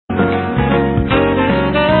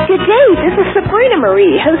This is Sabrina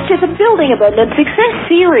Marie, host of the Building Abundant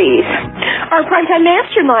Success series, our primetime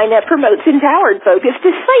mastermind that promotes empowered focus,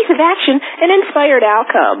 decisive action, and inspired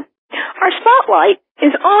outcome. Our spotlight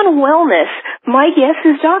is on wellness. My guest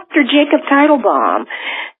is Dr. Jacob Teitelbaum.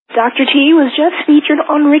 Dr. T was just featured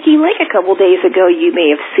on Ricky Lake a couple days ago. You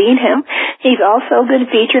may have seen him. He's also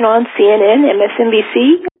been featured on CNN,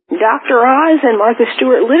 MSNBC, Dr. Oz, and Martha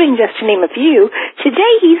Stewart Living, just to name a few.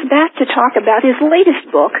 Today he's back to talk about his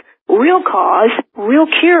latest book, Real Cause, Real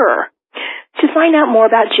Cure. To find out more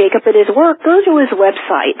about Jacob and his work, go to his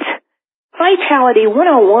websites,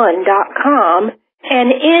 vitality101.com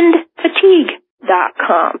and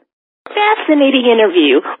endfatigue.com. Fascinating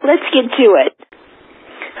interview. Let's get to it.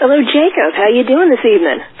 Hello, Jacob. How you doing this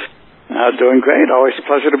evening? Doing great. Always a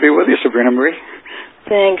pleasure to be with you, Sabrina Marie.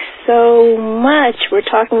 Thanks so much. We're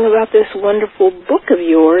talking about this wonderful book of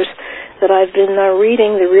yours that I've been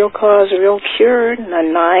reading, The Real Cause, Real Cure, the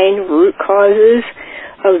 9 root causes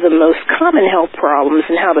of the most common health problems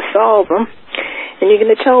and how to solve them. And you're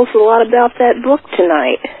going to tell us a lot about that book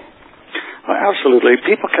tonight. Well, absolutely.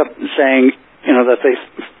 People kept saying, that they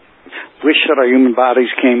wish that our human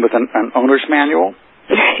bodies came with an owner's manual.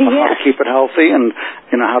 How to keep it healthy and,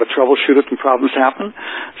 how to troubleshoot it when problems happen.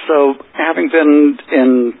 So having been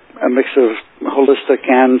in a mix of holistic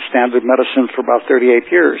and standard medicine for about 38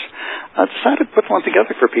 years, I decided to put one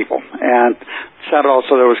together for people. And decided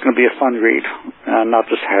also there was going to be a fun read, not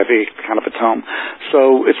just heavy kind of a tome.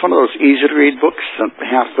 So it's one of those easy-to-read books.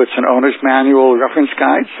 Half of it's an owner's manual reference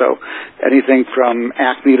guide. So anything from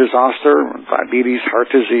acne to zoster, diabetes,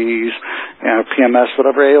 heart disease, PMS,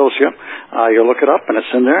 whatever ails you, you'll look it up and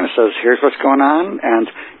it's in there and it says, here's what's going on and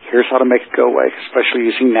here's how to make it go away, especially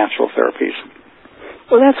using natural therapies.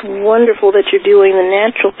 Well, that's wonderful that you're doing the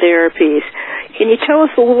natural therapies. Can you tell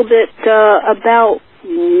us a little bit about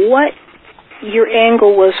what your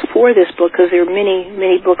angle was for this book? Because there are many,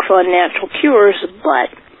 many books on natural cures,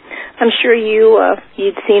 but I'm sure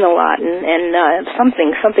you'd seen a lot, and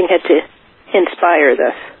something had to inspire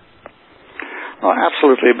this. Well,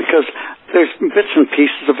 absolutely, because there's bits and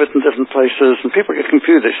pieces of it in different places, and people get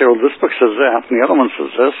confused. They say, well, this book says that, and the other one says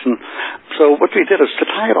this. And so what we did is to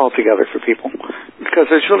tie it all together for people, because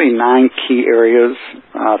there's really 9 key areas,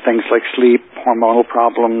 things like sleep, hormonal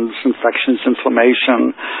problems, infections,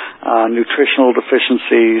 inflammation, nutritional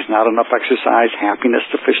deficiencies, not enough exercise, happiness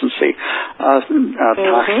deficiency,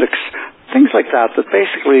 toxics, things like that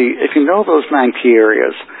basically, if you know those 9 key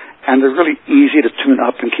areas, and they're really easy to tune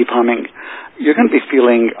up and keep humming, you're going to be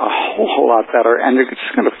feeling a whole lot better, and you're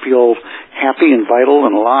just going to feel happy and vital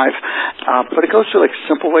and alive. But it goes through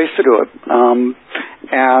simple ways to do it.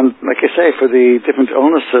 And like I say, for the different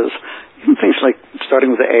illnesses, even things like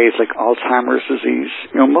starting with the A's, like Alzheimer's disease.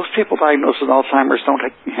 Most people diagnosed with Alzheimer's don't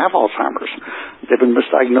have Alzheimer's. They've been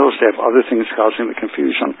misdiagnosed. They have other things causing the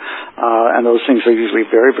confusion. And those things are usually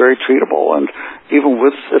very, very treatable. And even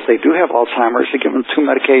if they do have Alzheimer's, they're given 2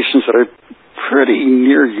 medications that are pretty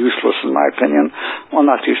near useless, in my opinion. Well,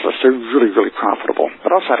 not useless. They're really, really profitable.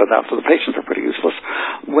 But outside of that, for the patients, they're pretty useless.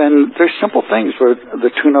 When there's simple things where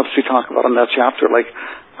the tune-ups we talk about in that chapter, like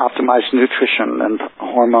optimized nutrition and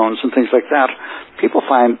hormones and things like that, people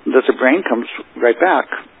find that their brain comes right back.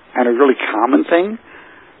 And a really common thing,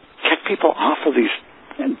 get people off of these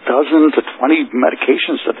dozen to 20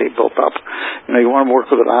 medications that they built up. You want to work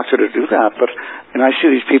with a doctor to do that, but I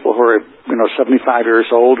see these people who are 75 years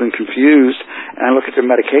old and confused, and I look at their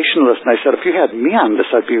medication list and I said, if you had me on this,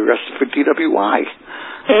 I'd be arrested for DWI.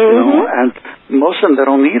 And most of them they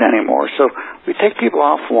don't need anymore. So we take people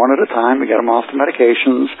off one at a time. We get them off the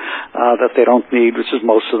medications that they don't need, which is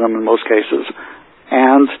most of them in most cases.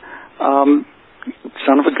 And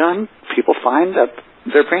son of a gun, people find that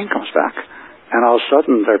their brain comes back. And all of a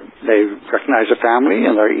sudden, they recognize a family,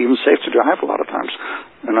 and they're even safe to drive a lot of times.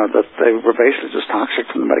 That they were basically just toxic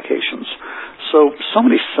from the medications. So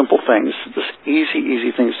many simple things, just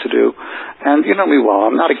easy things to do. And you know me well,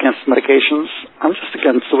 I'm not against medications. I'm just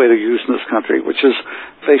against the way they're used in this country, which is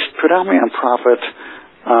based predominantly on profit,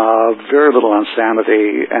 very little on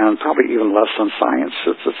sanity, and probably even less on science.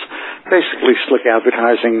 It's basically slick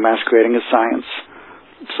advertising masquerading as science.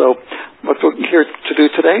 So what we're here to do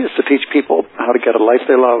today is to teach people how to get a life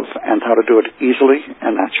they love and how to do it easily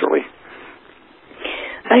and naturally.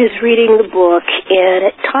 I was reading the book, and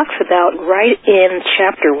it talks about, right in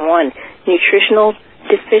Chapter 1, nutritional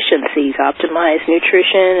deficiencies, optimize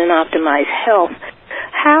nutrition and optimize health.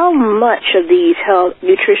 How much of these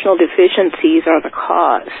nutritional deficiencies are the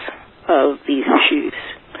cause of these issues?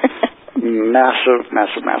 Massive. And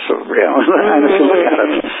if you look at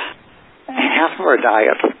it, half of our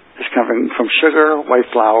diet is coming from sugar, white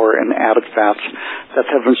flour, and added fats that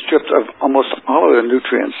have been stripped of almost all of their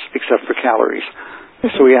nutrients except for calories.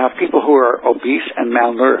 So we have people who are obese and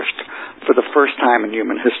malnourished for the first time in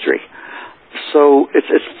human history. So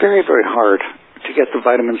it's very, very hard to get the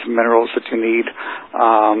vitamins and minerals that you need.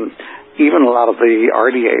 Even a lot of the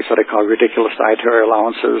RDAs, that I call ridiculous dietary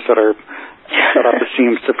allowances, that are set up, it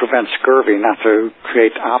seems, to prevent scurvy, not to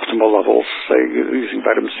create optimal levels, say, using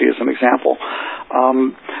vitamin C as an example.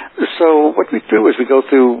 So what we do is we go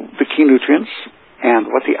through the key nutrients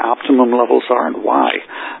and what the optimum levels are and why.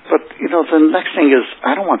 But, the next thing is,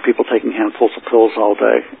 I don't want people taking handfuls of pills all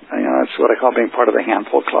day. That's what I call being part of the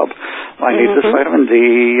handful club. I need this vitamin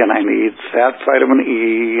D, and I need that vitamin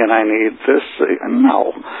E, and I need this.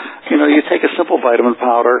 No. You take a simple vitamin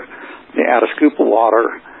powder, you add a scoop of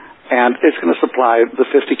water, and it's going to supply the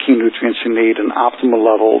 50 key nutrients you need in optimal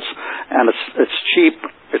levels, and it's cheap,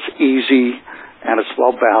 it's easy, and it's well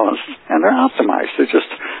balanced, and they're optimized.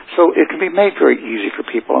 So it can be made very easy for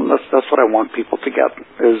people, and that's what I want people to get,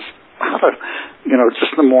 is how to, just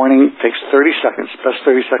in the morning, takes 30 seconds, best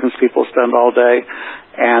 30 seconds people spend all day,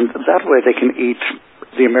 and that way they can eat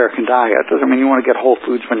the American diet. Doesn't mean you want to get whole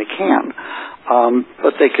foods when you can,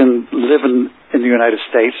 but they can live in the United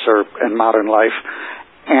States or in modern life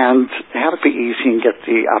and have it be easy and get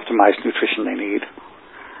the optimized nutrition they need.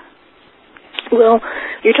 Well,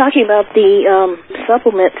 you're talking about the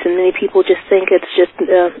supplements, and many people just think it's just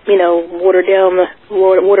water down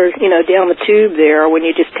the tube there when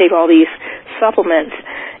you just take all these supplements,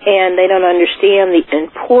 and they don't understand the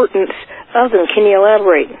importance of them. Can you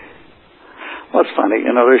elaborate? Well, it's funny.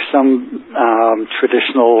 There's some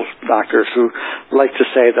traditional doctors who like to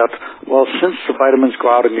say that, well, since the vitamins go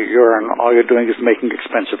out in your urine, all you're doing is making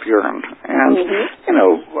expensive urine. And,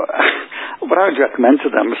 what I would recommend to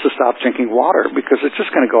them is to stop drinking water, because it's just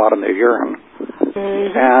going to go out in their urine.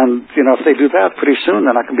 And, if they do that, pretty soon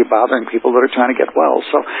they're not going to be bothering people that are trying to get well.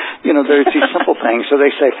 So, there's these simple things. So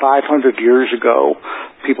they say 500 years ago,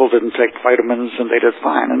 people didn't take vitamins and they did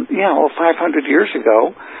fine. And, 500 years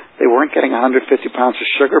ago, they weren't getting 150 pounds of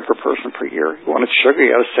sugar per person per year. You wanted sugar,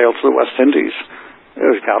 you had to sail to the West Indies. It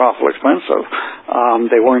was god-awful expensive.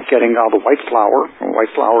 They weren't getting all the white flour. White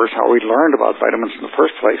flour is how we learned about vitamins in the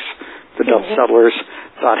first place. The Dutch settlers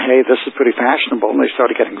thought, hey, this is pretty fashionable, and they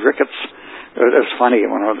started getting rickets. It was funny,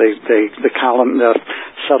 the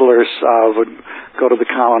settlers would go to the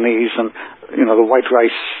colonies, and the white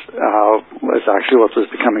rice was actually what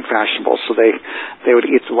was becoming fashionable. So they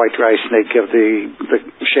would eat the white rice, and they'd give the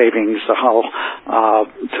shavings, the hull,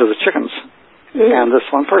 to the chickens. And this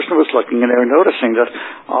one person was looking, and they were noticing that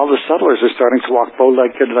all the settlers are starting to walk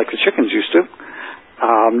bow-legged like the chickens used to.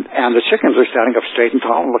 And the chickens are standing up straight and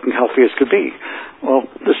tall and looking healthy as could be. Well,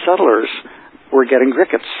 the settlers were getting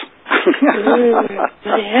rickets. And,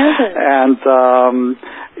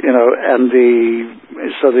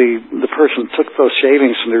 so the person took those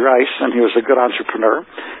shavings from the rice, and he was a good entrepreneur,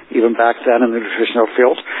 even back then in the nutritional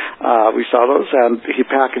field. We saw those, and he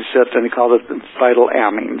packaged it, and he called it vital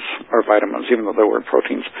amines, or vitamins, even though they weren't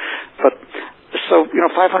proteins. But, so,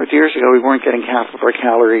 500 years ago, we weren't getting half of our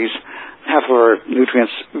calories, half of our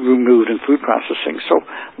nutrients removed in food processing. So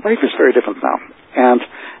life is very different now. And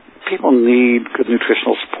people need good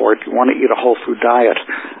nutritional support. You want to eat a whole food diet.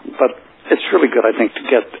 But it's really good, I think, to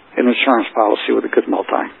get an insurance policy with a good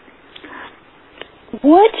multi.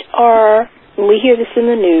 When we hear this in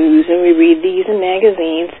the news and we read these in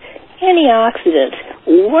magazines, antioxidants,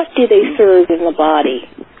 what do they serve in the body?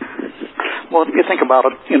 Well, if you think about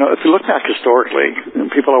it, if you look back historically,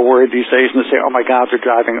 people are worried these days and they say, oh my God, they're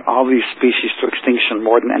driving all these species to extinction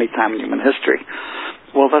more than any time in human history.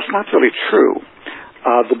 Well, that's not really true.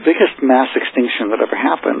 The biggest mass extinction that ever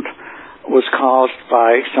happened was caused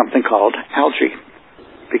by something called algae,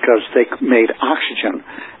 because they made oxygen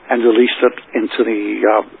and released it into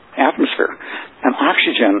the atmosphere. And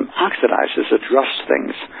oxygen oxidizes, it rusts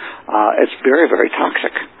things. It's very, very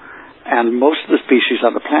toxic. And most of the species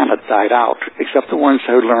on the planet died out, except the ones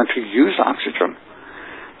who learned to use oxygen.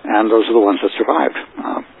 And those are the ones that survived.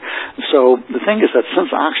 So the thing is that since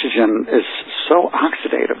oxygen is so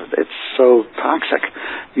oxidative, it's so toxic,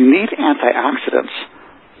 you need antioxidants,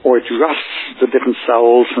 or it rusts the different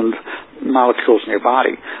cells and molecules in your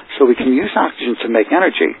body. So we can use oxygen to make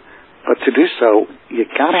energy, but to do so, you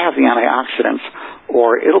got to have the antioxidants,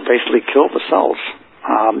 or it'll basically kill the cells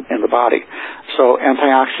in the body. So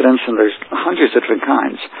antioxidants, and there's hundreds of different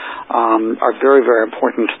kinds, are very, very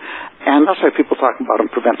important. And that's why people talk about them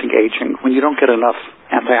preventing aging. When you don't get enough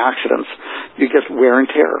antioxidants, you get wear and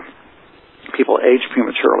tear. people age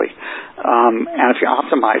prematurely. And if you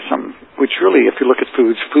optimize them, which really, if you look at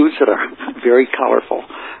foods that are very colorful,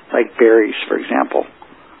 like berries, for example,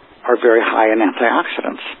 are very high in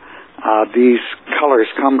antioxidants. These colors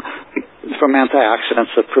come from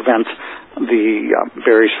antioxidants that prevent the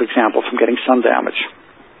berries, for example, from getting sun damage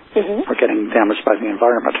or getting damaged by the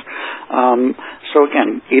environment. So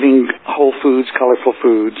again, eating whole foods, colorful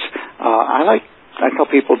foods. I tell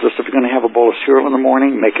people, just if you're going to have a bowl of cereal in the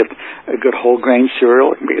morning, make it a good whole grain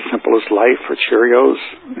cereal. It can be as simple as Life or Cheerios.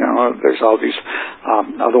 You know, there's all these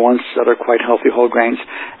other ones that are quite healthy whole grains.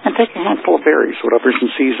 And take a handful of berries, whatever's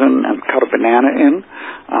in season, and cut a banana in.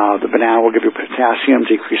 The banana will give you potassium,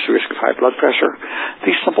 decrease the risk of high blood pressure.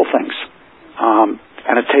 These simple things.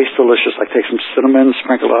 And it tastes delicious. Like take some cinnamon,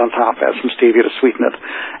 sprinkle it on top, add some stevia to sweeten it.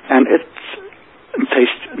 And it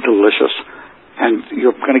tastes delicious. And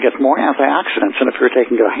you're going to get more antioxidants than if you're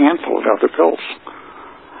taking a handful of other pills.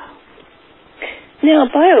 Now,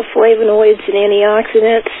 bioflavonoids and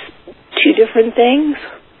antioxidants, two different things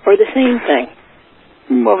or the same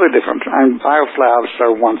thing? Well, they're different. And bioflavs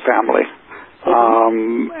are one family.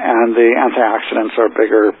 And the antioxidants are a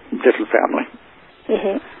bigger, different family.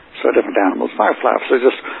 So different animals. Bioflavs are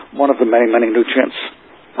just one of the many, many nutrients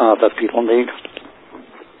that people need.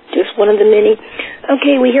 Just one of the many.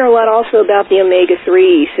 Okay, we hear a lot also about the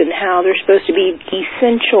omega-3s and how they're supposed to be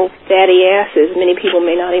essential fatty acids. Many people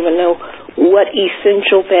may not even know what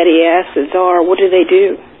essential fatty acids are. What do they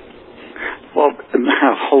do? Well,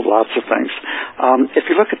 whole lots of things.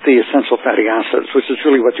 If you look at the essential fatty acids, which is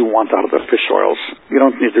really what you want out of the fish oils, you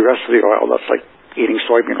don't need the rest of the oil. That's like eating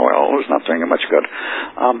soybean oil is not doing it much good.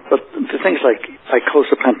 But the things like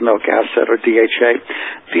icosapentaenoic acid or DHA.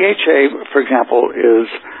 DHA, for example,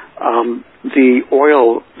 is the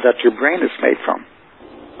oil that your brain is made from.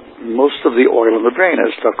 Most of the oil in the brain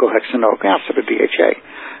is docosahexaenoic acid or DHA.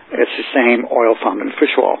 It's the same oil found in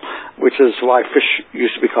fish oil, which is why fish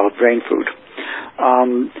used to be called brain food.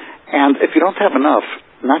 And if you don't have enough,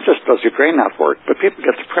 not just does your brain not work, but people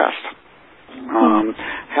get depressed.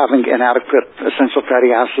 Having inadequate essential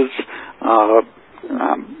fatty acids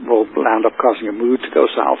will end up causing your mood to go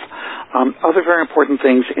south. Other very important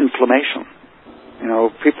things, inflammation. You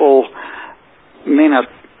know, people may not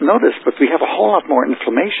notice, but we have a whole lot more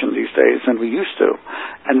inflammation these days than we used to,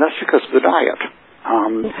 and that's because of the diet.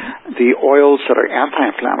 The oils that are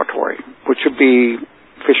anti-inflammatory, which would be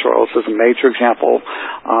fish oils as a major example,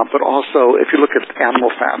 but also if you look at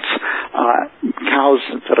animal fats, cows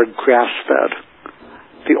that are grass-fed,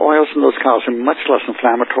 the oils in those cows are much less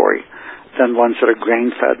inflammatory than ones that are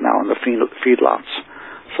grain-fed now in the feedlots.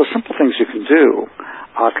 So simple things you can do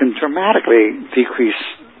can dramatically decrease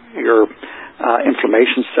your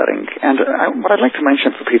inflammation setting. And what I'd like to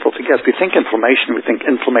mention for people to get, we think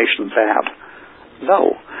inflammation bad.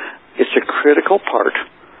 No, it's a critical part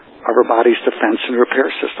of our body's defense and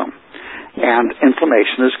repair system. And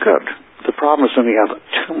inflammation is good. The problem is when we have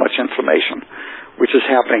too much inflammation, which is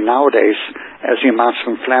happening nowadays as the amounts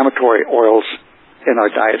of inflammatory oils in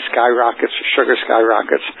our diet skyrockets, sugar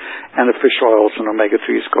skyrockets, and the fish oils and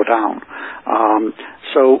omega-3s go down.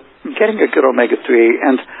 So getting a good omega-3,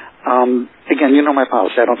 and again, you know my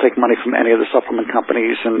policy. I don't take money from any of the supplement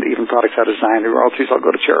companies, and even products I design, the royalties, I'll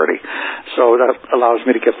go to charity. So that allows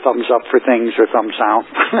me to get thumbs up for things or thumbs down.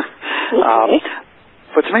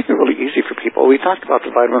 But to make it really easy for people, we talked about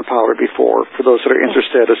the vitamin powder before. For those that are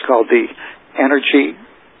interested, it's called the Energy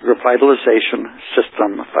Revitalization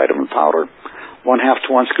System Vitamin Powder. 1/2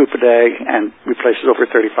 to 1 scoop a day, and replaces over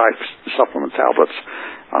 35 supplement tablets.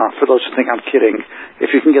 For those who think I'm kidding,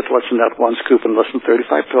 if you can get what's in that 1 scoop in less than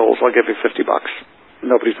 35 pills, I'll give you $50.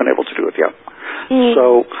 Nobody's been able to do it yet.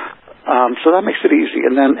 So that makes it easy.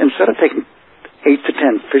 And then instead of taking 8 to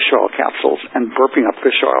 10 fish oil capsules and burping up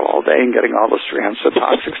fish oil all day and getting all the strands of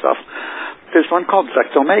toxic stuff, there's one called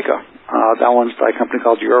Vectomega. That one's by a company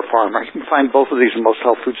called Eurofarmer. You can find both of these in most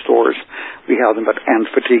health food stores. We have them at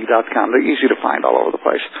endfatigue.com. They're easy to find all over the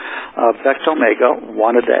place. Vectomega,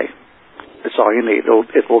 1 a day. It's all you need.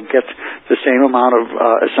 It will get the same amount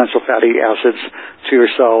of essential fatty acids to your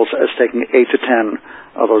cells as taking 8 to 10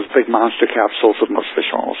 of those big monster capsules of most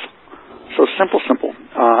fish oils. So simple.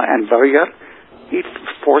 And better yet, eat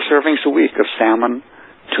 4 servings a week of salmon,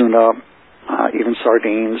 tuna, even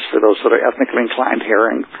sardines for those that are ethnically inclined,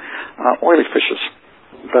 herring, oily fishes.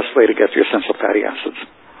 Best way to get your essential fatty acids.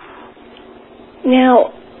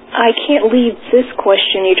 Now, I can't leave this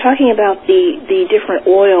question. You're talking about the different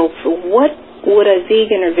oils. What would a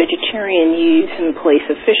vegan or vegetarian use in place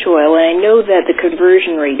of fish oil? And I know that the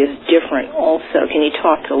conversion rate is different also. Can you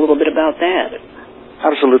talk a little bit about that?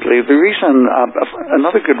 Absolutely. The reason,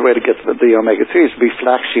 another good way to get the omega-3 is to be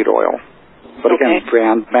flaxseed oil. But again,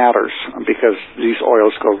 brand matters because these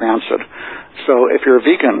oils go rancid. So if you're a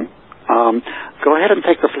vegan, go ahead and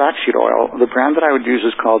take the flaxseed oil. The brand that I would use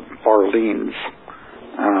is called Barleans.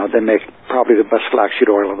 They make probably the best flaxseed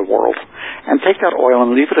oil in the world. And take that oil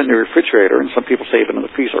and leave it in the refrigerator, and some people say even in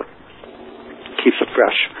the freezer. Keeps it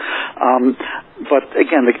fresh. But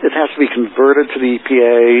again, it has to be converted to the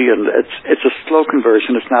EPA, and it's a slow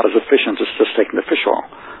conversion. It's not as efficient as just taking the fish oil.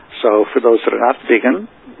 So for those that are not vegan,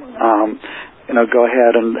 go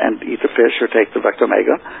ahead and eat the fish or take the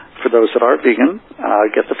Vectomega. For those that are vegan,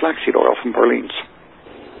 get the flaxseed oil from Barleans.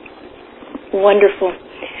 Wonderful.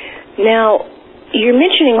 Now, you're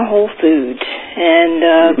mentioning whole foods,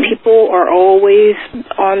 and people are always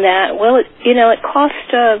on that. Well, it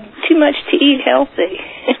costs too much to eat healthy.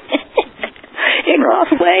 It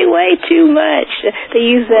costs way, way too much. They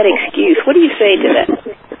use that excuse. What do you say to that?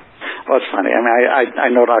 Well, it's funny. I mean, I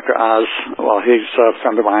know Dr. Oz. Well, he's a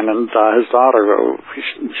friend of mine, and his daughter, he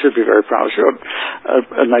should be very proud. She wrote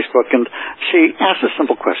a nice book, and she asked a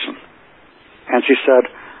simple question. And she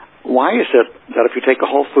said, why is it that if you take a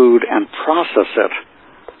whole food and process it,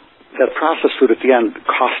 that processed food at the end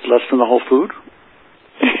costs less than the whole food?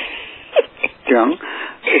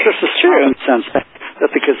 It's just a common sense that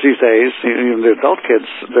the kids these days, even the adult kids,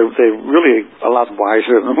 they're really a lot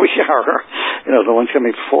wiser than we are, the ones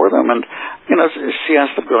coming before them. And, she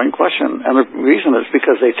asked a brilliant question. And the reason is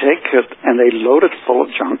because they take it and they load it full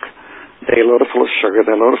of junk. They load it full of sugar.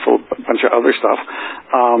 They load it full of a bunch of other stuff.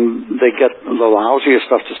 They get the lousiest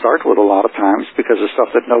stuff to start with a lot of times because it's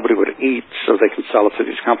stuff that nobody would eat, so they can sell it to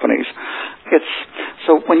these companies.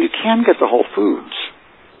 So when you can get the whole foods,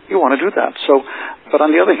 you want to do that. But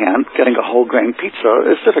on the other hand, getting a whole grain pizza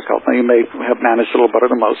is difficult. Now, you may have managed a little better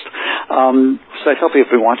than most. So I tell people,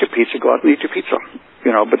 if you want your pizza, go out and eat your pizza.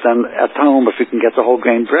 But then at home, if you can get the whole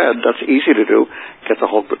grain bread, that's easy to do. Get the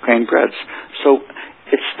whole grain breads. So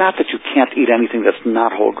it's not that you can't eat anything that's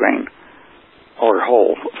not whole grain or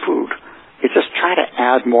whole food. It's just try to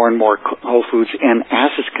add more and more whole foods in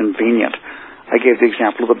as is convenient. I gave the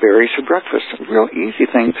example of the berries for breakfast. A real easy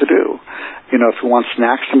thing to do. If you want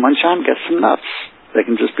snacks to munch on, get some nuts. They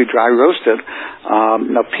can just be dry roasted.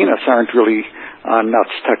 Now, peanuts aren't really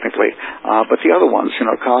nuts technically, but the other ones,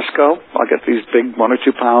 Costco, I'll get these big 1 or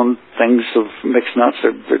 2 pound things of mixed nuts.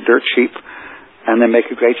 They're dirt cheap. And they make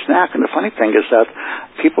a great snack. And the funny thing is that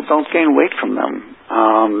people don't gain weight from them.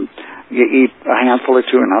 You eat a handful or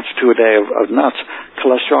 2 nuts, 2 a day of nuts.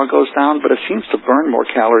 Cholesterol goes down, but it seems to burn more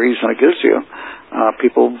calories than it gives you.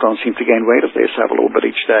 People don't seem to gain weight if they just have a little bit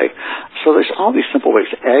each day. So there's all these simple ways.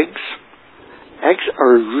 Eggs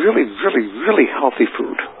are really, really, really healthy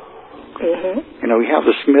food. Mm-hmm. We have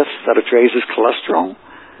this myth that it raises cholesterol.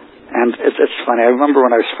 And it's funny. I remember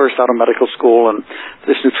when I was first out of medical school, and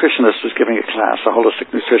this nutritionist was giving a class, a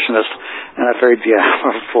holistic nutritionist, and I figured,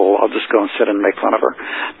 I'm a fool. I'll just go and sit and make fun of her.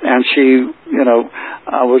 And she,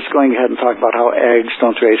 was going ahead and talking about how eggs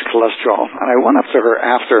don't raise cholesterol. And I went up to her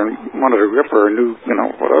after and wanted to rip her a new,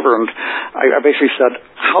 whatever. And I basically said,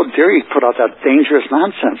 how dare you put out that dangerous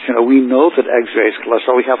nonsense? We know that eggs raise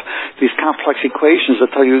cholesterol. We have these complex equations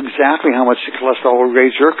that tell you exactly how much the cholesterol will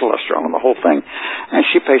raise your cholesterol and the whole thing. And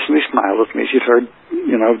she patiently smiled with me. She'd heard,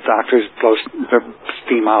 doctors blow their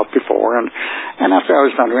steam out before. And after I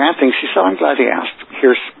was done ranting, she said, I'm glad you asked.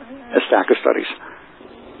 Here's a stack of studies.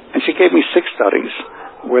 And she gave me 6 studies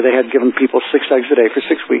where they had given people 6 eggs a day for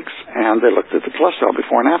 6 weeks, and they looked at the cholesterol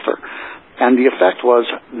before and after. And the effect was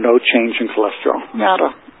no change in cholesterol.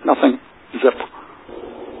 Nada. Nothing. Zip.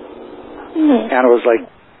 And it was like,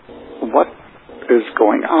 what is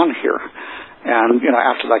going on here? And,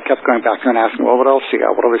 after that, I kept going back to her and asking, well, what else do you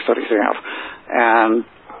have? What other studies do you have? And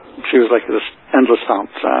she was like this endless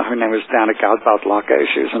fount. Her name is Dana Gaudbaut-Locke.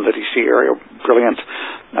 She was in the D.C. area, brilliant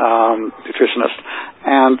nutritionist.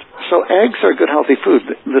 And so eggs are good, healthy food.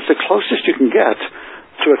 That's the closest you can get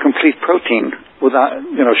to a complete protein without,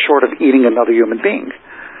 short of eating another human being.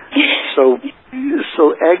 So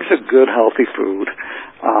eggs are good, healthy food.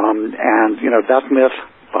 And, that myth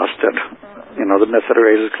busted. The myth that it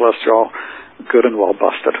raises cholesterol, good and well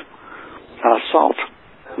busted. Salt.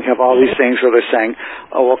 We have all these things where they're saying,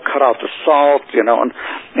 we'll cut out the salt, and,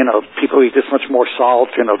 people eat this much more salt,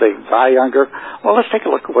 they die younger. Well, let's take a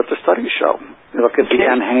look at what the studies show. You look at the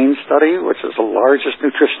NHANES study, which is the largest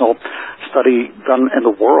nutritional study done in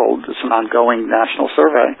the world. It's an ongoing national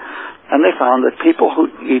survey. And they found that people who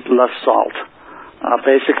eat less salt,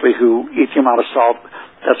 basically who eat the amount of salt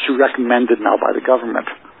that's recommended now by the government,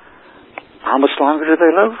 how much longer do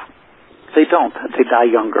they live? They don't. They die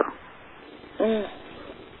younger.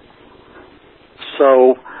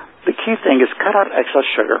 So the key thing is cut out excess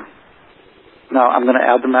sugar. Now, I'm going to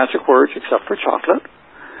add the magic words, except for chocolate.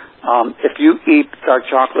 If you eat dark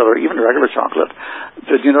chocolate or even regular chocolate,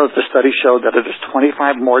 did you know that the study showed that it is 25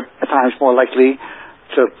 times more likely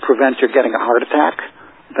to prevent your getting a heart attack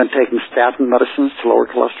than taking statin medicines to lower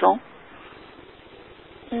cholesterol?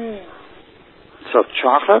 So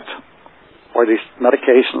chocolate or these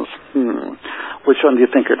medications, which one do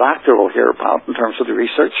you think your doctor will hear about in terms of the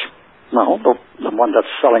research? No, the one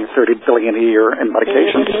that's selling $30 billion a year in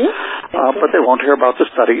medications. But they won't hear about the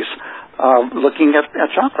studies looking at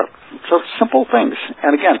chocolate. So simple things.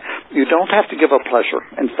 And again, you don't have to give up pleasure.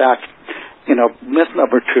 In fact, myth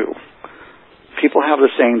number 2. People have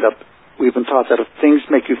the saying that we've been taught that if things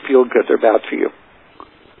make you feel good, they're bad for you.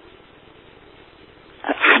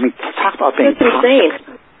 I mean, talk about being toxic.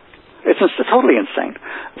 Insane. It's totally insane.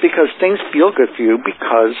 Because things feel good for you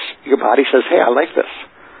because your body says, hey, I like this.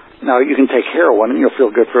 Now, you can take heroin and you'll feel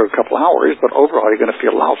good for a couple hours, but overall you're going to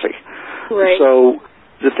feel lousy. Right. So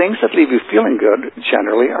the things that leave you feeling good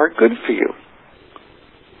generally are good for you.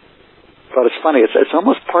 But it's funny, it's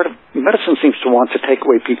almost part of, medicine seems to want to take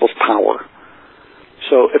away people's power.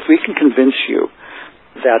 So if we can convince you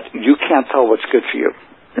that you can't tell what's good for you,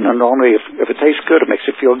 normally if it tastes good, it makes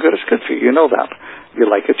you feel good, it's good for you. You know that. You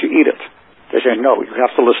like it, you eat it. They say, no, you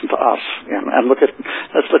have to listen to us. And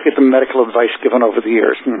let's look at the medical advice given over the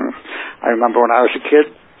years. I remember when I was a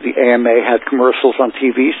kid, the AMA had commercials on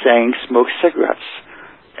TV saying, smoke cigarettes.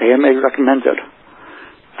 AMA recommended.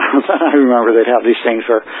 I remember they'd have these things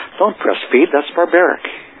where, don't breastfeed, that's barbaric.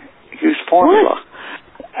 Use formula. What?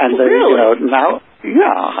 And they, now,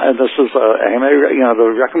 and this is AMA, the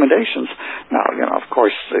recommendations. Now, of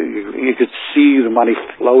course, you could see the money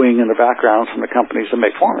flowing in the background from the companies that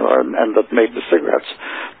make formula and that made the cigarettes.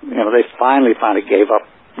 They finally gave up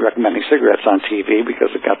recommending cigarettes on TV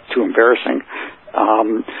because it got too embarrassing.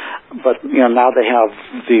 But now they have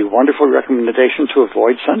the wonderful recommendation to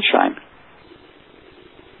avoid sunshine.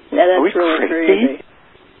 Yeah, that's really crazy.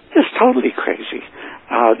 It's totally crazy.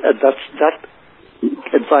 That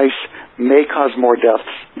advice may cause more deaths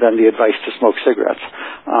than the advice to smoke cigarettes.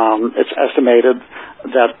 It's estimated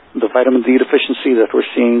that the vitamin D deficiency that we're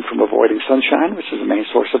seeing from avoiding sunshine, which is the main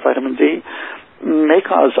source of vitamin D, may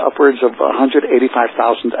cause upwards of 185,000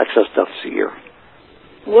 excess deaths a year.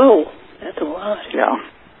 Whoa, that's a lot. Yeah,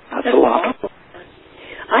 that's a lot. Awful.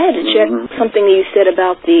 I had to check something you said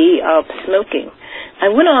about the smoking.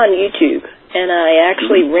 I went on YouTube, and I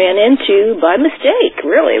actually ran into, by mistake,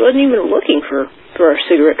 really, I wasn't even looking for a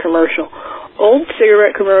cigarette commercial. Old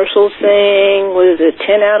cigarette commercials saying,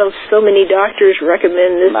 10 out of so many doctors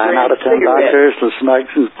recommend this 9 out of 10 cigarette. doctors, the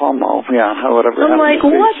smokes and Pomo, whatever. I'm like,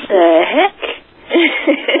 what the heck?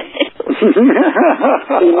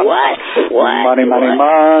 What? Money,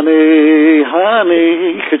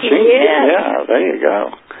 honey, ka-ching. Yeah, there you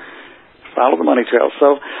go. Follow the money trail.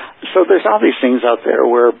 So there's all these things out there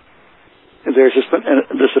where there's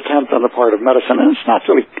this attempt on the part of medicine, and it's not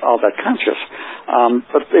really all that conscious,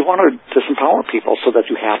 but they want to disempower people so that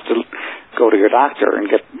you have to go to your doctor and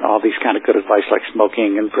get all these kind of good advice like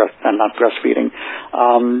smoking and not breastfeeding.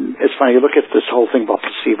 It's funny, you look at this whole thing about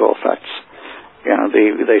placebo effects.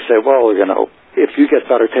 They say, well, if you get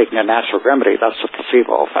better taking a natural remedy, that's a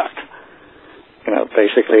placebo effect.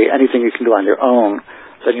 Basically anything you can do on your own,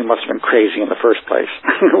 then you must have been crazy in the first place.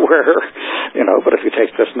 But if you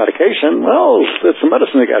take this medication, well, it's a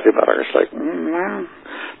medicine that got you better. It's like,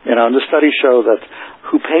 and the studies show that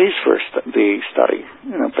who pays for the study,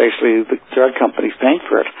 basically the drug companies paying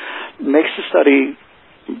for it, makes the study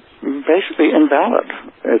basically invalid.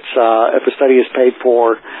 It's if a study is paid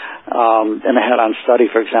for in a head-on study,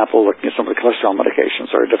 for example, looking at some of the cholesterol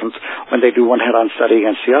medications or when they do one head-on study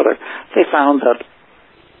against the other, they found that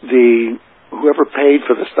whoever paid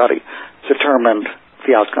for the study determined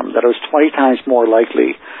the outcome, that it was 20 times more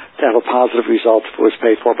likely to have a positive result if it was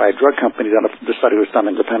paid for by a drug company than if the study was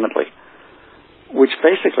done independently. Which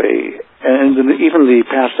basically, and even the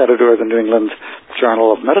past editor of the New England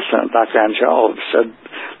Journal of Medicine, Dr. Angel, said,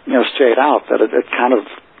 straight out that it kind of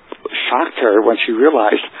shocked her when she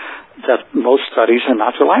realized that most studies are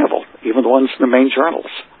not reliable, even the ones in the main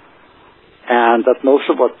journals. And that most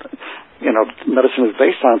of what medicine is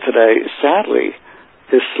based on today, sadly,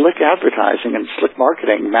 is slick advertising and slick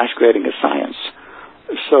marketing masquerading as science.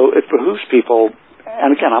 So it behooves people,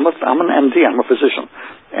 and again, I'm an MD, I'm a physician,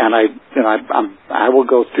 and I will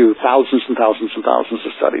go through thousands and thousands and thousands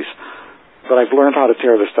of studies, but I've learned how to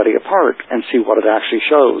tear the study apart and see what it actually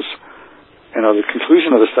shows. The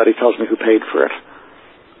conclusion of the study tells me who paid for it,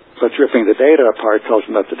 but ripping the data apart tells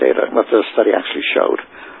me what the study actually showed.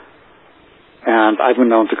 And I've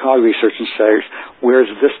been known to call research and say,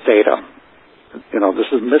 where's this data this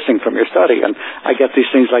is missing from your study. And I get these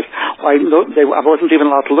things like, I wasn't even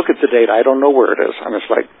allowed to look at the data. I don't know where it is. I'm just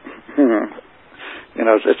like,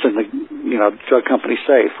 it's in the, drug company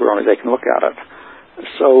safe where only they can look at it.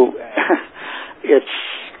 So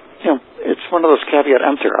it's one of those caveat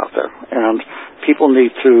emptor out there. And people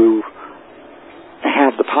need to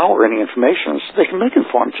have the power and the information so they can make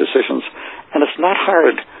informed decisions. And it's not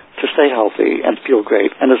hard to stay healthy and feel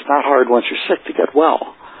great. And it's not hard once you're sick to get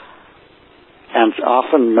well. And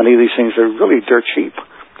often many of these things are really dirt cheap.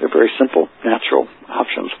 They're very simple, natural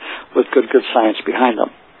options with good science behind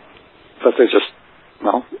them. But they're just,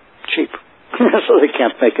 cheap. So they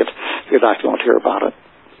can't make it. Your doctor won't hear about it.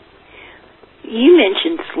 You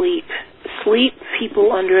mentioned sleep. Sleep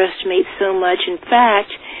people underestimate so much. In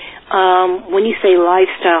fact, when you say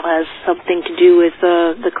lifestyle has something to do with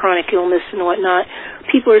the chronic illness and whatnot,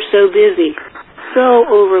 people are so busy, so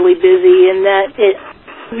overly busy, and that it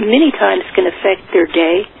many times can affect their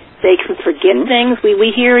day. They can forget things.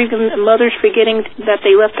 We hear even mothers forgetting that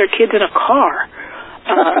they left their kids in a car.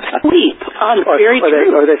 Sleep. Very true.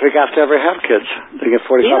 Or they forgot to ever have kids. They get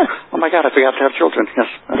 45. Yeah. Oh, my God, I forgot to have children. Yes.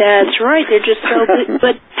 That's right. They're just so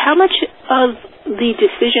but how much of the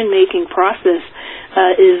decision-making process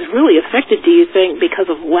is really affected, do you think, because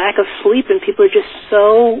of lack of sleep and people are just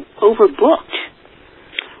so overbooked?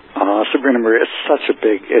 Sabrina Marie, it's such a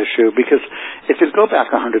big issue because if you go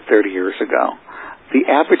back 130 years ago, the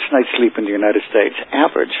average night's sleep in the United States,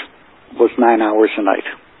 was 9 hours a night.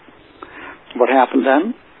 What happened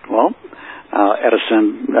then? Well,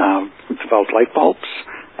 Edison developed light bulbs,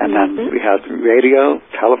 and then we had radio,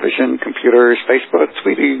 television, computers, Facebook,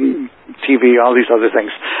 tweeting, TV, all these other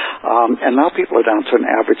things. And now people are down to an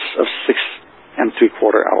average of 6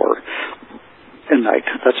 3/4 hours a night.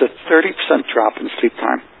 That's a 30% drop in sleep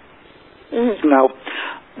time. Now,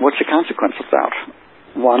 what's the consequence of that?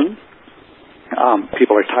 One,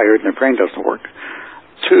 people are tired and their brain doesn't work.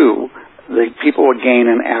 Two, the people will gain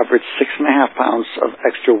an average 6.5 pounds of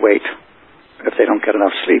extra weight if they don't get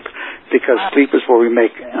enough sleep, because sleep is where we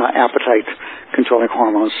make appetite-controlling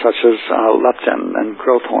hormones such as leptin and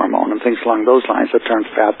growth hormone and things along those lines that turn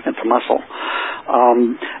fat into muscle.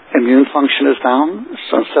 Immune function is down,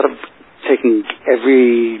 so instead of taking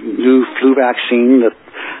every new flu vaccine that,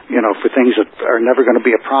 for things that are never going to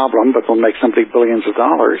be a problem but will make somebody billions of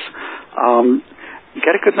dollars,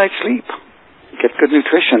 get a good night's sleep. Get good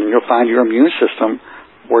nutrition, and you'll find your immune system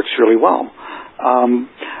works really well.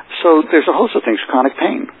 So there's a host of things. Chronic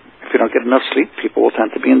pain. If you don't get enough sleep, people will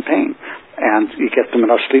tend to be in pain. And you get them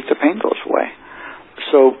enough sleep, the pain goes away.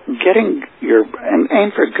 So getting and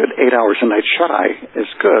aim for a good 8 hours a night shut-eye is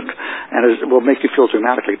good, and it will make you feel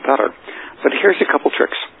dramatically better. But here's a couple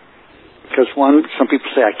tricks. Because one, some people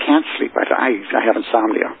say, I can't sleep. I have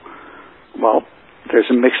insomnia. Well, there's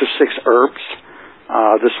a mix of 6 herbs.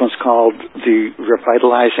 This one's called the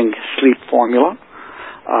Revitalizing Sleep Formula.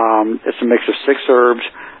 It's a mix of 6 herbs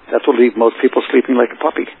that will leave most people sleeping like a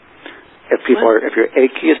puppy. If you're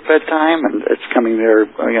achy at bedtime and it's coming there,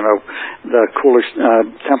 the cooler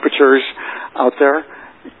temperatures out there,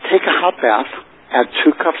 take a hot bath, add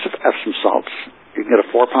 2 cups of Epsom salts. You can get a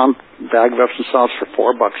 4-pound bag of Epsom salts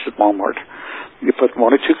for $4 at Walmart. You put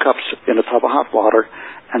 1 or 2 cups in a tub of hot water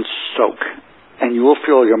and soak. And you will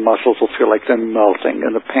feel your muscles will feel like they're melting,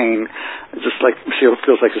 and the pain just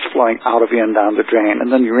feels like it's flowing out of you and down the drain. And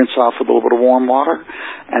then you rinse off with a little bit of warm water,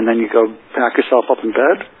 and then you go pack yourself up in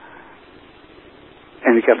bed,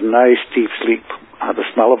 and you get a nice deep sleep. The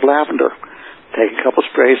smell of lavender. Take a couple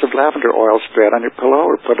sprays of lavender oil, spray it on your pillow,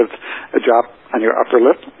 or put a drop on your upper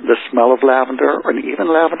lip. The smell of lavender, or even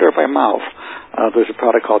lavender by mouth. There's a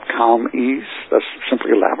product called Calm Ease. That's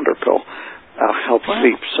simply a lavender pill. Helps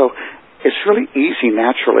sleep. So it's really easy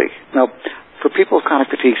naturally. Now, for people with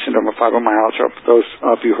chronic fatigue syndrome or fibromyalgia, those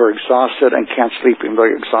of you who are exhausted and can't sleep even though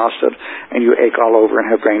you're exhausted and you ache all over and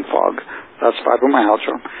have brain fog, that's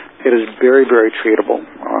fibromyalgia. It is very, very treatable.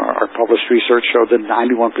 Our published research showed that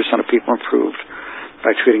 91% of people improved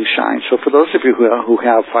by treating Shine. So for those of you who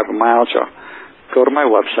have fibromyalgia, go to my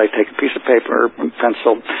website, take a piece of paper and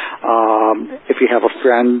pencil. If you have a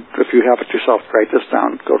friend, if you have it yourself, write this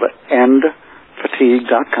down. Go to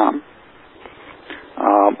endfatigue.com.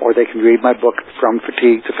 Or they can read my book, From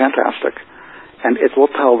Fatigue to Fantastic, and it will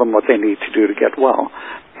tell them what they need to do to get well.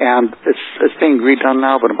 And it's being redone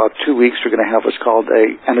now, but in about 2 weeks we're going to have what's called a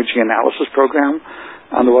energy analysis program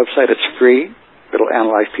on the website. It's free. It'll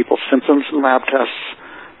analyze people's symptoms and lab tests,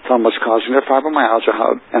 tell them what's causing their fibromyalgia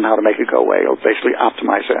and how to make it go away. It'll basically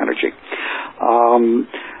optimize their energy.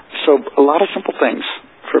 So a lot of simple things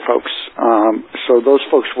for folks. So those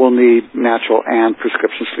folks will need natural and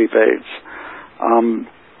prescription sleep aids.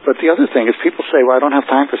 But the other thing is people say, well, I don't have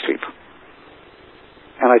time for sleep.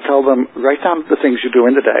 And I tell them, write down the things you do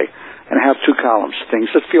in the day and have 2 columns, things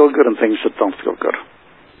that feel good and things that don't feel good.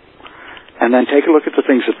 And then take a look at the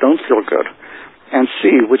things that don't feel good and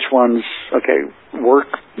see which ones, okay, work,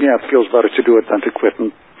 yeah, it feels better to do it than to quit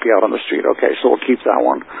and be out on the street. Okay, so we'll keep that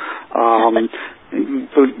one.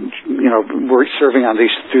 We're serving on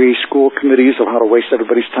these 3 school committees of how to waste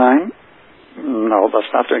everybody's time. No,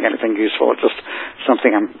 that's not doing anything useful. It's just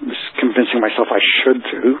something I'm convincing myself I should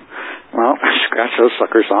do. Well, scratch those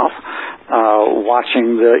suckers off.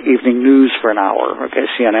 Watching the evening news for an hour. Okay,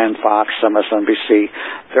 CNN, Fox, MSNBC.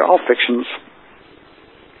 They're all fictions.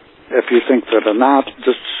 If you think that they're not,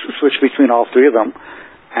 just switch between all 3 of them,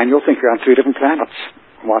 and you'll think you're on 3 different planets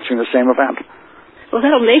watching the same event. Well,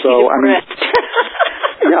 that'll make you depressed.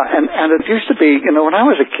 Yeah, and it used to be, when I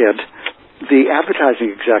was a kid, the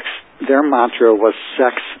advertising execs, their mantra was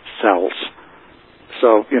sex sells.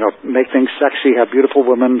 So, make things sexy, have beautiful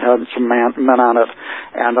women, have some men on it,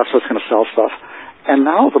 and that's what's going to sell stuff. And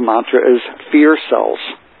now the mantra is fear sells.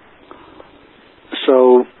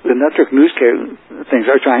 So the network news things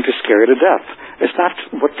are trying to scare you to death. It's not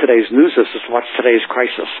what today's news is, it's what's today's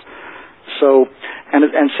crisis. So, and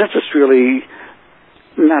since it's really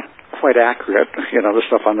not quite accurate, the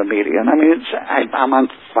stuff on the media. And I mean, I'm on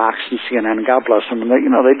Fox and CNN, and God bless them, and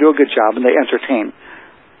they do a good job, and they entertain.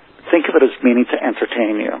 Think of it as meaning to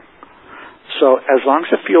entertain you. So as long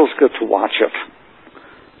as it feels good to watch it.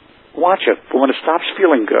 But when it stops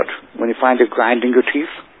feeling good, when you find it grinding your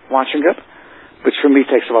teeth watching it, which for me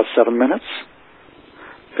takes about 7 minutes,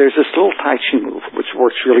 there's this little Tai Chi move, which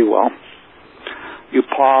works really well. You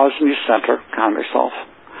pause and you center, calm yourself.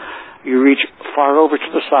 You reach far over to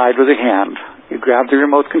the side with your hand. You grab the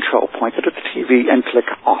remote control, point it at the TV, and click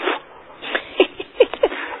off.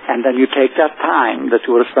 And then you take that time that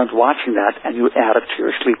you would have spent watching that, and you add it to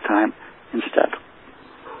your sleep time instead.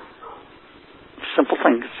 Simple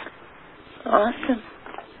things. Awesome.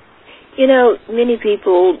 Many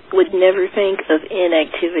people would never think of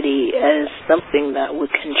inactivity as something that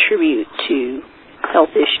would contribute to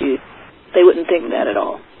health issues. They wouldn't think that at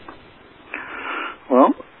all.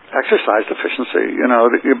 Well, exercise efficiency.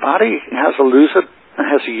 Your body has a use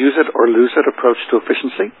it or lose it approach to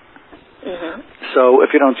efficiency. Mm-hmm. So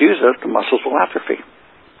if you don't use it, the muscles will atrophy.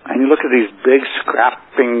 And you look at these big,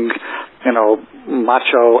 scrapping,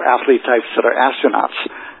 macho athlete types that are astronauts,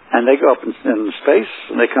 and they go up in space,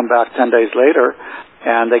 and they come back 10 days later,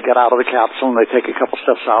 and they get out of the capsule, and they take a couple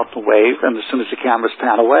steps out and wave, and as soon as the cameras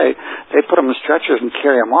pan away, they put them in stretchers and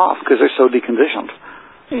carry them off because they're so deconditioned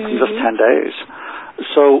in just 10 days.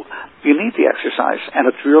 So you need the exercise, and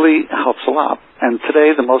it really helps a lot. And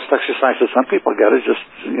today, the most exercise that some people get is just,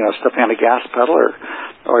 stepping on a gas pedal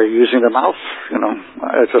or using their mouth,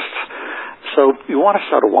 So you want to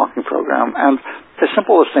start a walking program, and the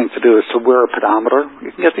simplest thing to do is to wear a pedometer.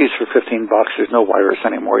 You can get these for $15. There's no wires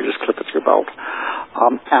anymore. You just clip it to your belt.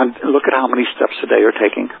 And look at how many steps a day you're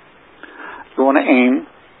taking. You want to aim,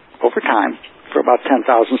 over time, for about 10,000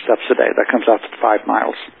 steps a day. That comes out to 5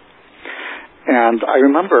 miles. And I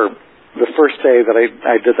remember the first day that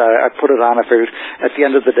I did that, I put it on. I figured at the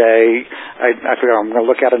end of the day, I figured I'm going to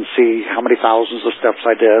look at it and see how many thousands of steps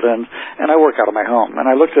I did. And I work out of my home. And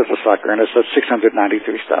I looked at the sucker, and it said 693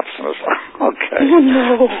 steps. And I was like, okay.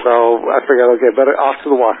 No. So I figured, okay, better off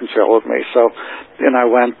to the walking trail with me. So then I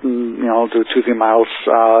went and, do 2-3 miles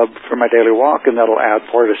for my daily walk, and that'll add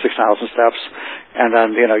 4,000 to 6,000 steps. And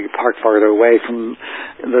then, you park farther away from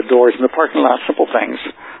the doors in the parking lot, simple things.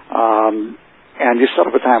 And you set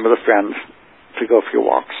up a time with a friend to go for your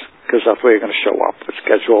walks, because that's where you're going to show up. It's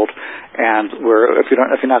scheduled, and if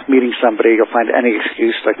you're not meeting somebody, you'll find any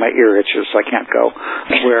excuse, like my ear itches, so I can't go.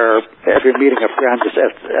 Where if you're meeting a friend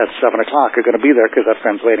at 7 o'clock, you're going to be there because that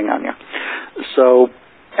friend's waiting on you. So,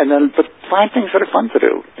 but find things that are fun to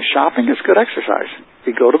do. Shopping is good exercise.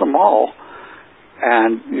 You go to the mall,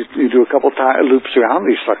 and you do a couple loops around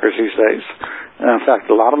these suckers these days. In fact,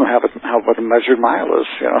 a lot of them have what a measured mile is.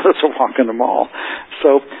 That's a walk in the mall.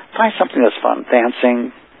 So find something that's fun. Dancing,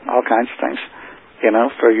 all kinds of things.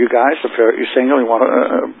 For you guys, if you're single, you want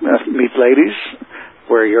to meet ladies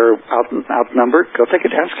where you're outnumbered, go take a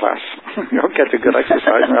dance class. You'll get a good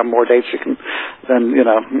exercise and have more dates you can then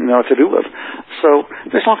know what to do with. So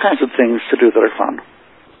there's all kinds of things to do that are fun.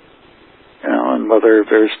 And whether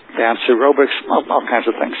there's dance aerobics, all kinds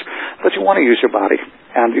of things. But you want to use your body,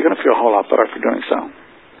 and you're going to feel a whole lot better for doing so.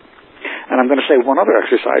 And I'm going to say one other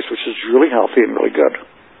exercise, which is really healthy and really good.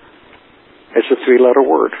 It's a 3-letter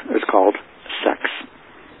word. It's called sex.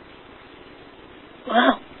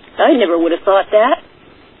 Wow. I never would have thought that.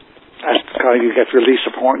 You get release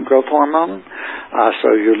of growth hormone.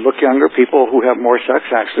 So you look younger. People who have more sex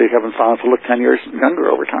actually have been found to look 10 years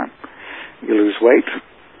younger over time. You lose weight,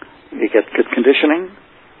 you get good conditioning,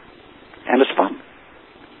 and it's fun.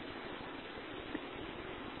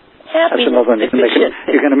 That's another one you can make it.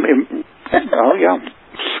 You're going to. Oh yeah,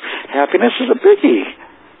 happiness is a biggie.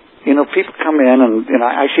 You know, people come in and,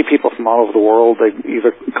 I see people from all over the world. They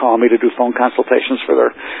either call me to do phone consultations for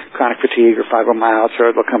their chronic fatigue or fibromyalgia,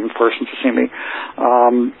 or they'll come in person to see me.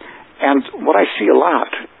 And what I see a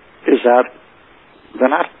lot is that they're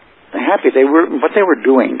not happy. What they were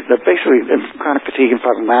doing, that basically in chronic fatigue and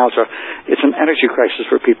fibromyalgia, it's an energy crisis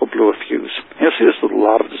where people blew a fuse. You'll see this with a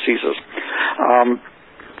lot of diseases.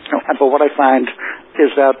 But what I find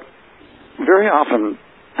is that very often,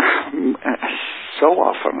 so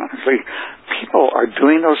often, actually, people are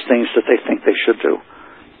doing those things that they think they should do.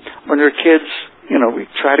 When they're kids, we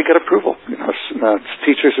try to get approval.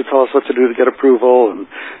 Teachers who tell us what to do to get approval, and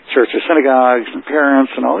churches, synagogues, and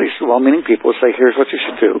parents, and all these well-meaning people say, here's what you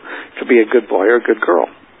should do to be a good boy or a good girl.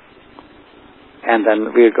 And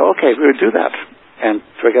then we would go, okay, we would do that. And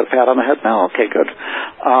do I get a pat on the head? No, okay, good.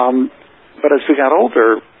 But as we got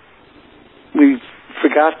older, we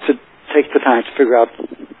forgot to take the time to figure out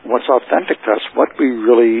what's authentic to us, what we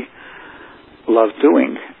really love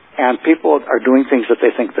doing. And people are doing things that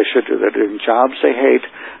they think they should do. They're doing jobs they hate.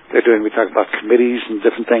 We talk about committees and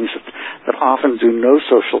different things that often do no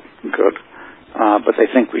social good. But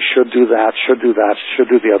they think we should do that, should do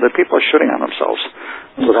the other. People are shooting on themselves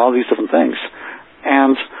with all these different things.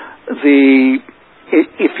 And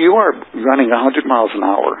if you are running 100 miles an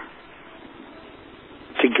hour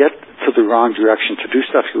to get to the wrong direction, to do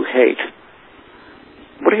stuff you hate,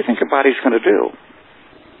 what do you think your body's going to do?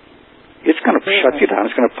 It's going to shut you down.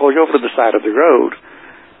 It's going to pull you over to the side of the road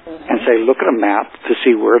and say, look at a map to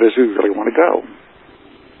see where it is we really want to go.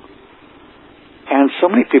 And so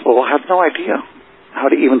many people will have no idea how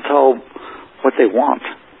to even tell what they want.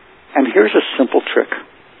 And here's a simple trick.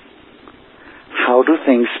 How do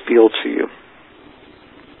things feel to you?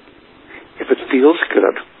 If it feels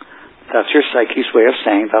good, that's your psyche's way of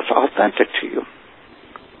saying that's authentic to you.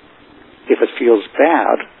 If it feels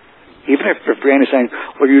bad, even if your brain is saying,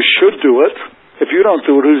 well, you should do it. If you don't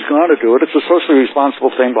do it, who's going to do it? It's a socially responsible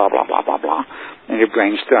thing, blah, blah, blah, blah, blah. And your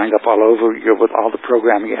brain's stirring up all over you with all the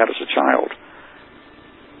programming you had as a child.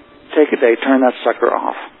 Take a day, turn that sucker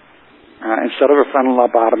off. Instead of a frontal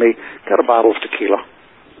lobotomy, get a bottle of tequila.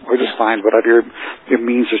 Or just find whatever your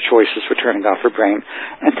means or choices for turning off your brain.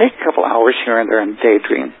 And take a couple hours here and there and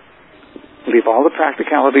daydream. Leave all the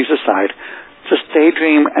practicalities aside. Just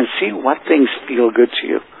daydream and see what things feel good to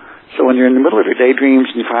you. So when you're in the middle of your daydreams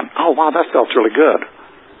and you find, oh, wow, that felt really good,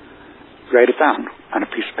 write it down on a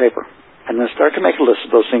piece of paper. And then start to make a list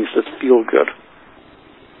of those things that feel good.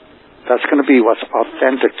 That's going to be what's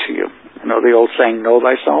authentic to you. You know the old saying, know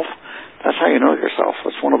thyself? That's how you know yourself.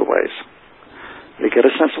 That's one of the ways. You get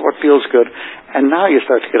a sense of what feels good, and now you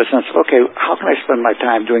start to get a sense of, okay, how can I spend my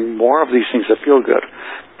time doing more of these things that feel good?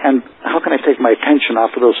 And how can I take my attention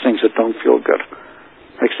off of those things that don't feel good?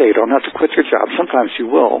 Like say, you don't have to quit your job. Sometimes you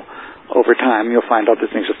will. Over time, you'll find other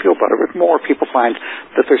things that feel better. But more people find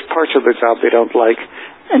that there's parts of their job they don't like,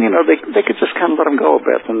 and, they could just kind of let them go a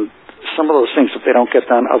bit. And some of those things, if they don't get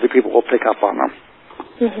done, other people will pick up on them.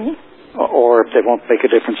 Mm-hmm. Or they won't make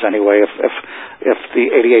a difference anyway. If the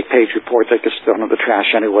 88-page report that gets thrown in the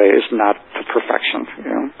trash anyway is not to perfection,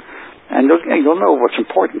 And you'll know what's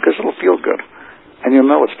important because it'll feel good. And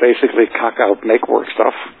you'll know it's basically cock-out, make-work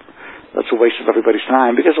stuff. That's a waste of everybody's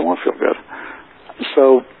time because it won't feel good.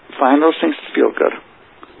 So find those things that feel good.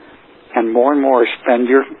 And more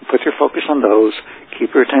put your focus on those,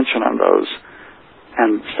 keep your attention on those,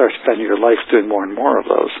 and start spending your life doing more and more of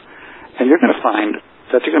those. And you're going to find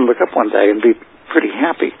that you're going to look up one day and be pretty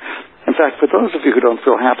happy. In fact, for those of you who don't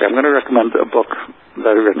feel happy, I'm going to recommend a book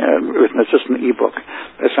that I've written. It's just an e-book.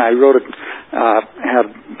 I wrote it, had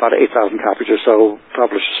about 8,000 copies or so,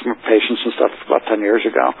 published some patients and stuff about 10 years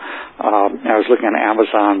ago. I was looking on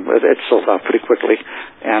Amazon. It sold out pretty quickly,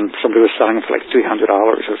 and somebody was selling it for like $300.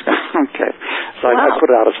 I was going, okay. So wow. I put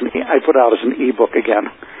it out as an e-book again.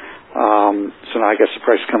 So now I guess the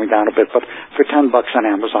price is coming down a bit, but for $10 on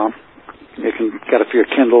Amazon, you can get it for your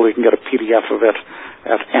Kindle. You can get a PDF of it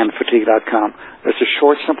at endfatigue.com. It's a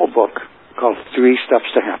short, simple book called 3 Steps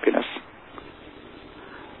to Happiness.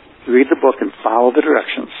 Read the book and follow the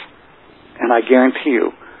directions. And I guarantee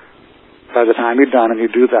you, by the time you're done and you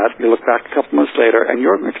do that, you look back a couple months later and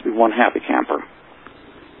you're going to be one happy camper.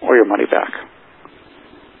 Or your money back.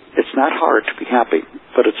 It's not hard to be happy,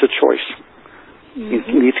 but it's a choice. Mm-hmm.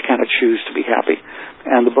 You need to kind of choose to be happy.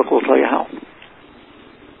 And the book will tell you how.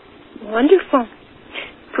 Wonderful.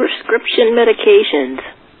 Prescription medications,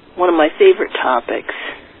 one of my favorite topics.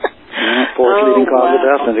 Fourth leading cause of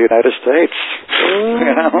death in the United States.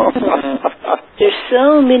 There's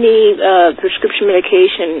so many prescription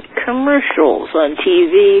medication commercials on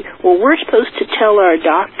TV. Well, we're supposed to tell our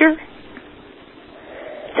doctor?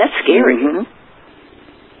 That's scary.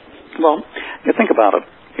 Well, you think about it.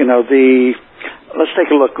 Let's take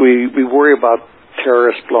a look. We worry about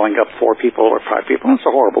terrorists blowing up 4 people or 5 people. It's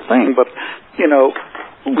a horrible thing, but,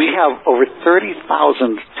 we have over 30,000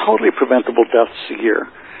 totally preventable deaths a year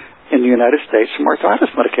in the United States from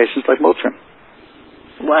arthritis medications like Motrin.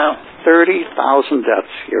 Wow. 30,000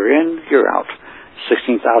 deaths year in, year out.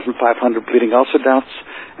 16,500 bleeding ulcer deaths,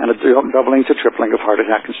 and a doubling to tripling of heart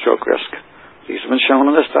attack and stroke risk. These have been shown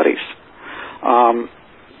in the studies.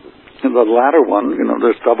 In the latter one,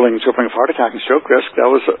 there's doubling and tripling of heart attack and stroke risk. That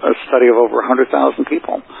was a study of over 100,000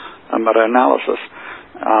 people, a meta-analysis.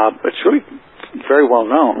 It's really very well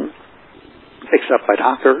known, except by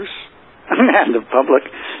doctors and the public,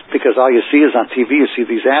 because all you see is on TV, you see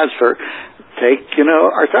these ads for take,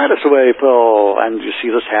 arthritis away pill, and you see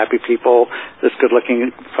this happy people, this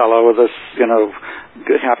good-looking fellow with this,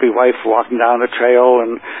 good, happy wife walking down the trail,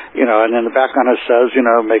 and in the background it says,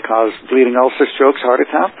 may cause bleeding ulcer, strokes, heart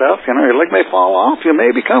attack, death, your leg may fall off, you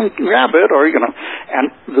may become rabid, or, and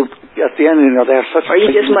at the end, they have such... Or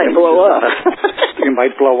you just might blow up. You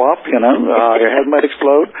might blow up, your head might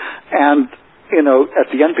explode, and... at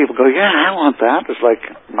the end people go, yeah, I want that. It's like,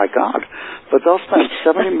 my God. But they'll spend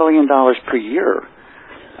 $70 million per year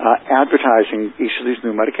advertising each of these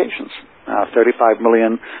new medications. $35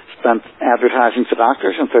 million spent advertising to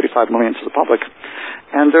doctors and $35 million to the public.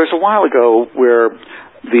 And there's a while ago where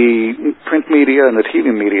the print media and the TV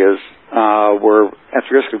medias were at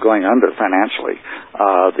risk of going under financially.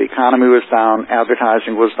 The economy was down,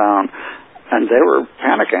 advertising was down, and they were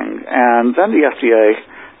panicking. And then the FDA...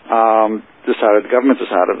 the government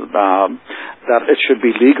decided that it should be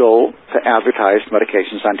legal to advertise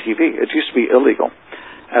medications on TV. It used to be illegal.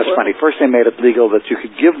 That's funny. First they made it legal that you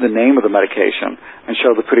could give the name of the medication and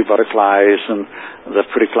show the pretty butterflies and the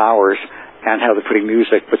pretty flowers and have the pretty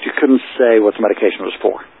music, but you couldn't say what the medication was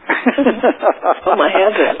for. Oh, my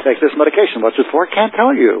heavens. Take this medication. What's it for? Can't tell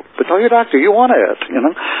you. But tell your doctor you want it,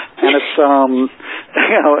 And it's,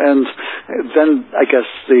 and then I guess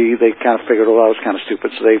they kind of figured, well, that was kind of stupid,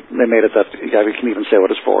 so they made it that you can even say what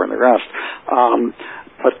it's for and the rest.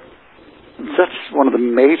 But that's one of the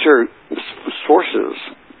major sources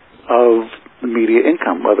of media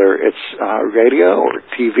income, whether it's radio or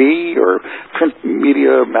TV or print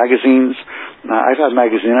media, magazines. I've had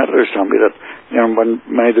magazine editors tell me that when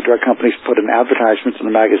many of the drug companies put in advertisements in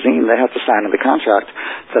the magazine, they have to sign in the contract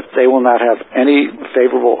that they will not have any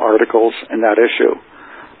favorable articles in that issue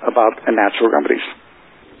about natural remedies.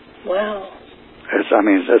 Wow. It's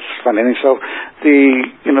funny. And so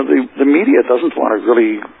the media doesn't want to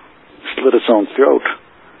really slit its own throat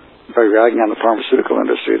by ragging on the pharmaceutical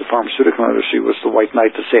industry. The pharmaceutical industry was the white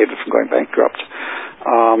knight that saved it from going bankrupt.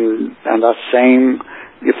 And that same,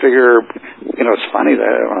 you figure, it's funny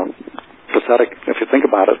that, pathetic if you think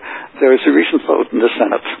about it. There was a recent vote in the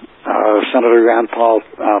Senate. Senator Rand Paul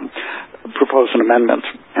proposed an amendment,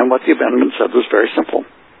 and what the amendment said was very simple.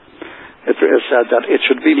 It said that it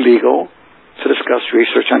should be legal to discuss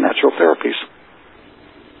research on natural therapies.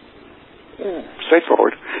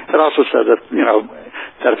 Straightforward. It also said that,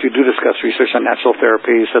 that if you do discuss research on natural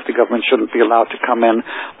therapies, that the government shouldn't be allowed to come in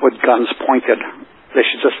with guns pointed. They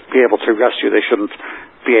should just be able to arrest you. They shouldn't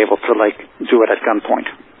be able to, do it at gunpoint.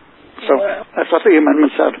 So that's what the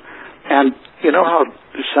amendment said. And you know how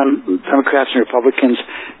some Democrats and Republicans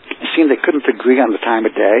seemed they couldn't agree on the time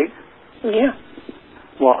of day? Yeah.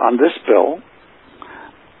 Well, on this bill,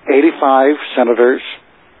 85 senators,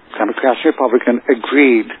 Democrats and Republicans,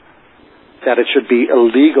 agreed that it should be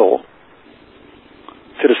illegal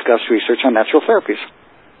to discuss research on natural therapies.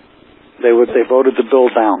 They voted the bill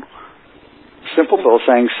down. Simple bill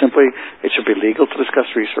saying simply it should be legal to discuss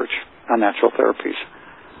research on natural therapies.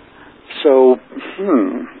 So,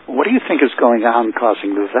 what do you think is going on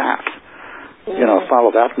causing that?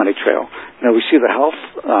 Follow that money trail. We see the health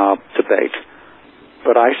debate,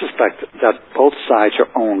 but I suspect that both sides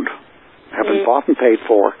are owned, have been bought and paid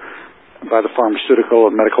for by the pharmaceutical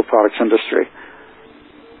and medical products industry.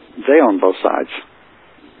 They own both sides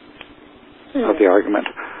of the argument,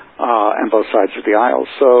 and both sides of the aisle.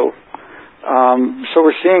 So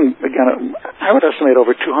we're seeing, again, I would estimate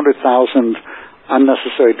over 200,000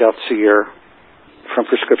 unnecessary deaths a year from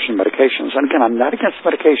prescription medications. And again, I'm not against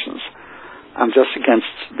medications. I'm just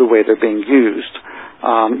against the way they're being used.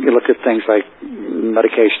 You look at things like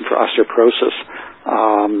medication for osteoporosis,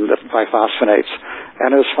 the biphosphonates.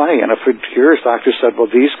 And it was funny, for years doctors said, well,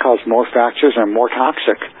 these cause more fractures and are more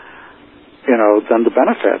toxic, than the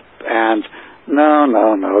benefit. And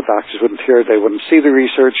no, doctors wouldn't hear it. They wouldn't see the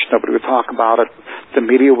research. Nobody would talk about it. The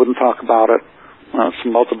media wouldn't talk about it. Well, it's a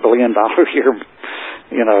multi-billion-dollar a year,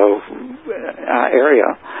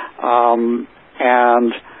 area.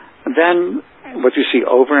 And then what you see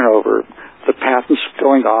over and over, the patents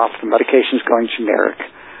going off, the medications going generic,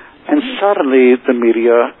 and suddenly the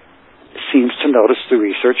media seems to notice the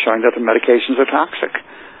research showing that the medications are toxic.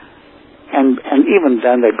 And even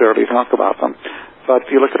then they barely talk about them. But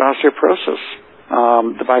you look at osteoporosis,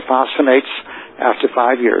 the biphosphonates after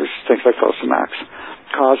 5 years, things like Fosamax,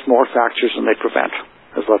 cause more fractures than they prevent,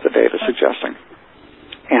 is what the data is suggesting.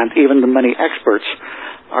 And even the many experts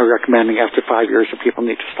are recommending after 5 years that people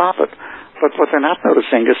need to stop it. But what they're not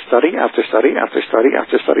noticing is study after study after study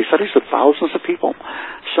after study, studies with thousands of people,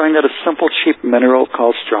 showing that a simple, cheap mineral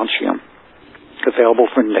called strontium, available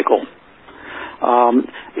for nickel,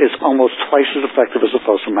 is almost twice as effective as the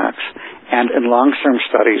Fosamax, and in long-term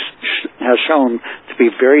studies has shown to be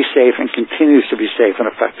very safe and continues to be safe and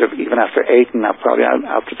effective even after 8 and now probably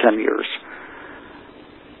out to 10 years.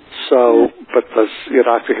 So, but does your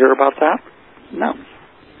doctor hear about that? No.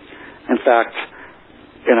 In fact,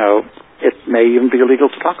 it may even be illegal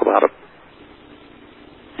to talk about it.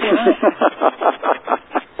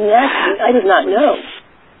 Yes, I did not know.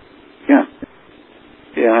 Yeah.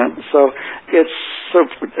 So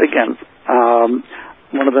again,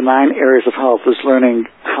 one of the 9 areas of health is learning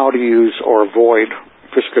how to use or avoid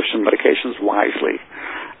prescription medications wisely.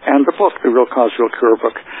 And the book, the Real Cause, Real Cure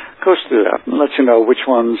book, goes through that and lets you know which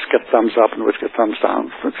ones get thumbs up and which get thumbs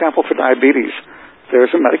down. For example, for diabetes,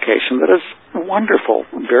 there's a medication that is wonderful,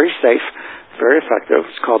 very safe, very effective.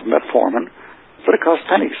 It's called metformin, but it costs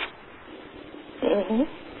pennies. Mm-hmm.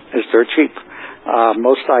 It's dirt cheap.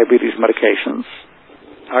 Most diabetes medications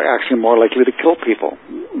are actually more likely to kill people.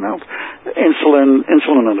 Insulin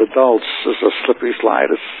in adults is a slippery slide.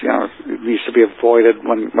 It needs to be avoided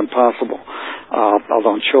when possible.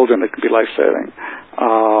 Although in children it can be life-saving.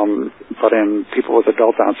 But in people with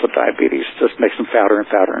adult onset diabetes, it just makes them fatter and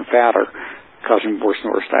fatter and fatter, causing worse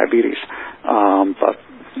and worse diabetes. But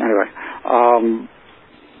anyway,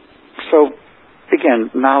 so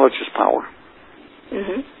again, knowledge is power.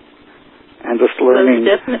 Mm-hmm. And just learning,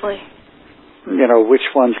 definitely, which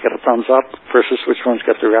ones get a thumbs up versus which ones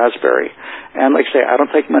get the raspberry. And like I say, I don't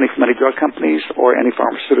take money from any drug companies or any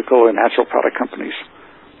pharmaceutical or natural product companies.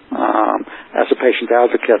 As a patient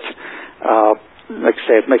advocate, like I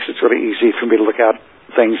say, it makes it really easy for me to look at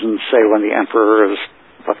things and say when the emperor is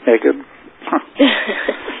buck naked.